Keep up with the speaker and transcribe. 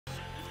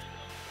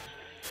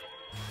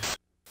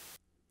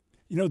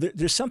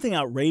There's something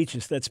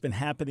outrageous that's been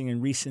happening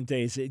in recent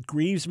days. It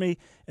grieves me.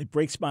 It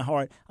breaks my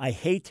heart. I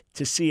hate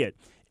to see it.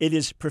 It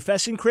is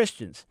professing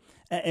Christians,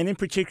 and in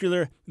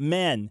particular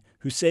men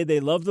who say they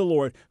love the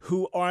Lord,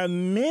 who are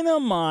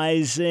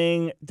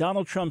minimizing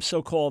Donald Trump's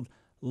so-called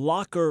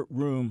locker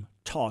room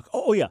talk.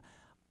 Oh, yeah.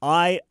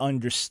 I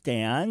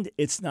understand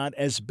it's not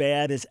as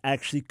bad as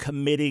actually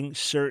committing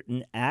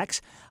certain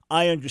acts.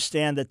 I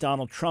understand that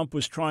Donald Trump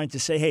was trying to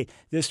say, hey,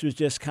 this was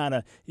just kind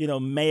of,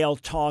 male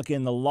talk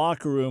in the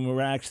locker room. We're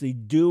actually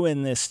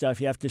doing this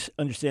stuff. You have to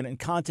understand it in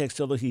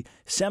context, although he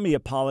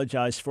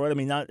semi-apologized for it. I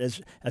mean, not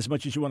as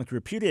much as you want to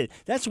repudiate it.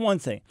 That's one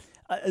thing.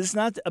 It's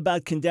not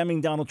about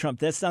condemning Donald Trump.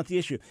 That's not the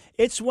issue.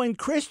 It's when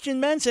Christian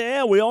men say,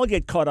 yeah, we all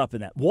get caught up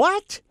in that.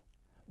 What?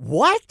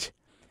 What?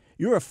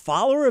 You're a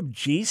follower of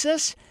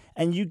Jesus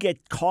and you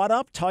get caught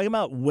up talking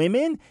about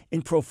women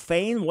in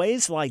profane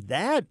ways like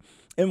that?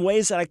 In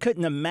ways that I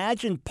couldn't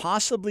imagine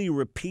possibly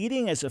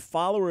repeating as a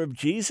follower of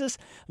Jesus,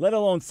 let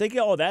alone thinking,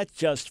 oh, that's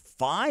just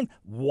fine.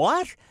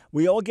 What?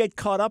 We all get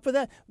caught up with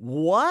that?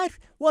 What?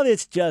 Well,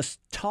 it's just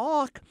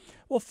talk.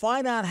 Well,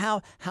 find out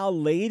how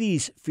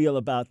ladies feel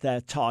about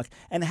that talk.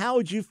 And how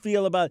would you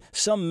feel about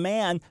some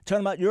man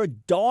talking about your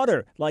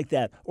daughter like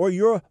that, or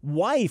your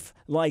wife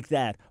like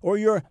that, or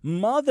your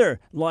mother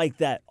like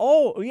that?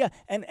 Oh, yeah.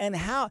 And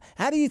how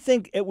do you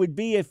think it would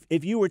be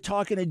if you were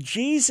talking to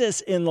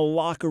Jesus in the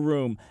locker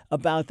room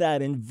about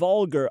that in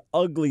vulgar,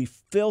 ugly,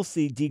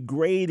 filthy,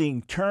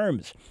 degrading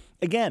terms?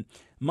 Again,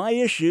 my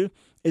issue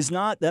is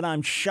not that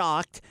I'm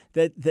shocked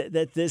that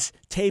this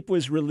tape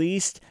was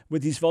released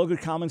with these vulgar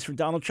comments from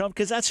Donald Trump,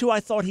 because that's who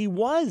I thought he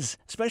was,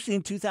 especially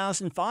in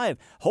 2005.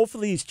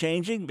 Hopefully he's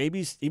changing. Maybe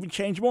he's even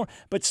changed more.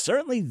 But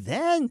certainly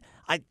then,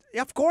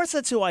 of course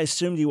that's who I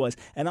assumed he was.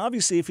 And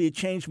obviously if he had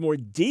changed more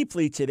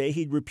deeply today,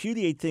 he'd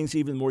repudiate things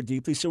even more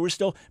deeply. So we're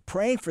still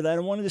praying for that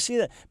and wanting to see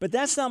that. But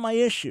that's not my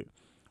issue.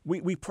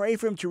 We pray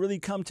for him to really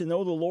come to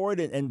know the Lord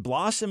and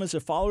blossom as a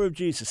follower of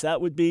Jesus.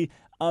 That would be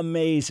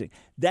amazing.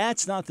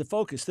 That's not the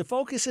focus. The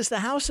focus is the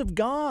house of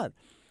God.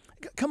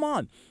 Come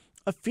on.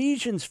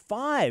 Ephesians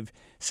 5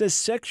 says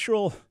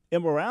sexual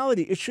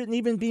immorality, it shouldn't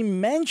even be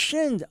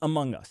mentioned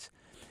among us.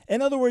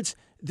 In other words,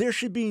 there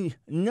should be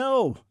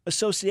no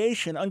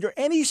association under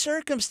any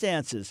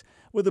circumstances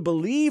with a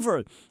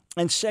believer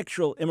and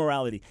sexual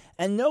immorality,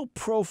 and no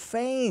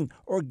profane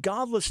or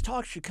godless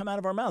talk should come out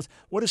of our mouths.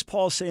 What does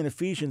Paul say in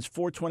Ephesians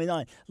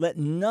 4:29? Let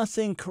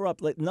nothing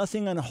corrupt, let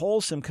nothing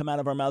unwholesome come out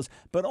of our mouths,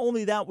 but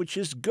only that which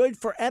is good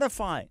for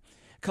edifying.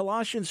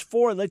 Colossians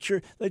 4, let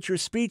your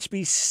speech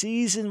be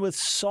seasoned with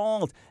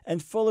salt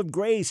and full of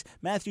grace.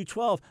 Matthew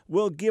 12,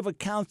 we'll give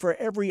account for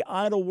every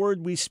idle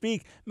word we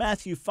speak.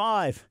 Matthew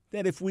 5,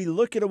 that if we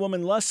look at a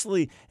woman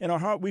lustfully in our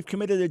heart, we've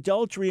committed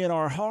adultery in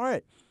our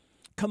heart.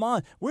 Come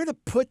on, we're to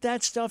put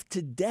that stuff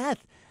to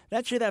death.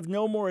 That should have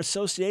no more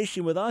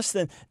association with us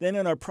than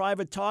in our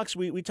private talks.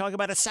 We talk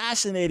about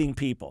assassinating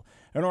people.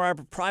 In our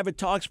private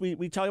talks,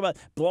 we talk about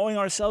blowing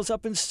ourselves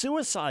up in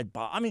suicide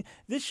bombs. I mean,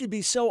 this should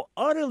be so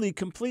utterly,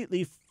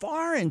 completely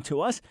foreign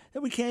to us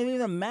that we can't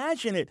even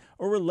imagine it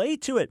or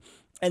relate to it.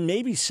 And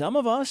maybe some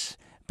of us,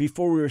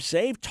 before we were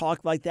saved,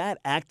 talked like that,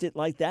 acted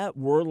like that,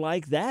 were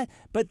like that.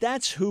 But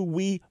that's who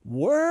we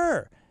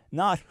were,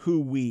 not who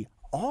we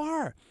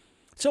are.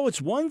 So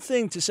it's one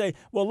thing to say,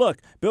 well, look,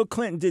 Bill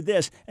Clinton did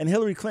this and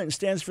Hillary Clinton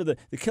stands for the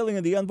killing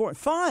of the unborn.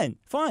 Fine.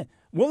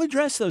 We'll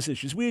address those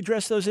issues. We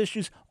address those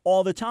issues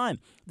all the time.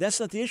 That's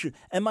not the issue.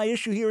 And my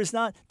issue here is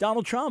not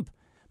Donald Trump.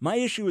 My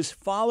issue is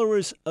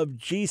followers of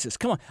Jesus.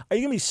 Come on. Are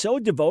you going to be so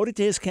devoted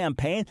to his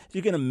campaign that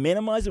you're going to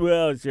minimize it?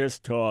 Well, it's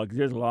just talk,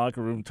 just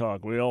locker room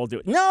talk. We all do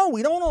it. No,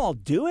 we don't all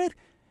do it.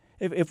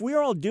 If we're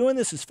all doing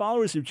this as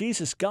followers of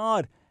Jesus,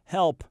 God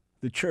help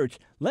the church.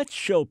 Let's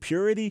show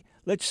purity.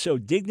 Let's show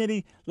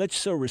dignity. Let's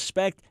show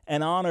respect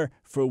and honor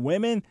for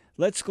women.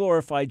 Let's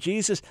glorify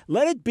Jesus.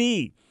 Let it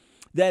be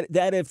that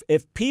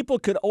if people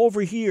could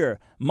overhear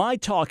my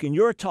talk and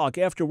your talk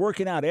after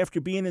working out,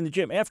 after being in the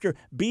gym, after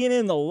being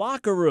in the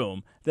locker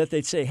room, that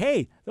they'd say,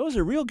 hey, those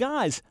are real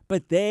guys,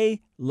 but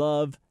they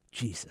love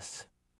Jesus.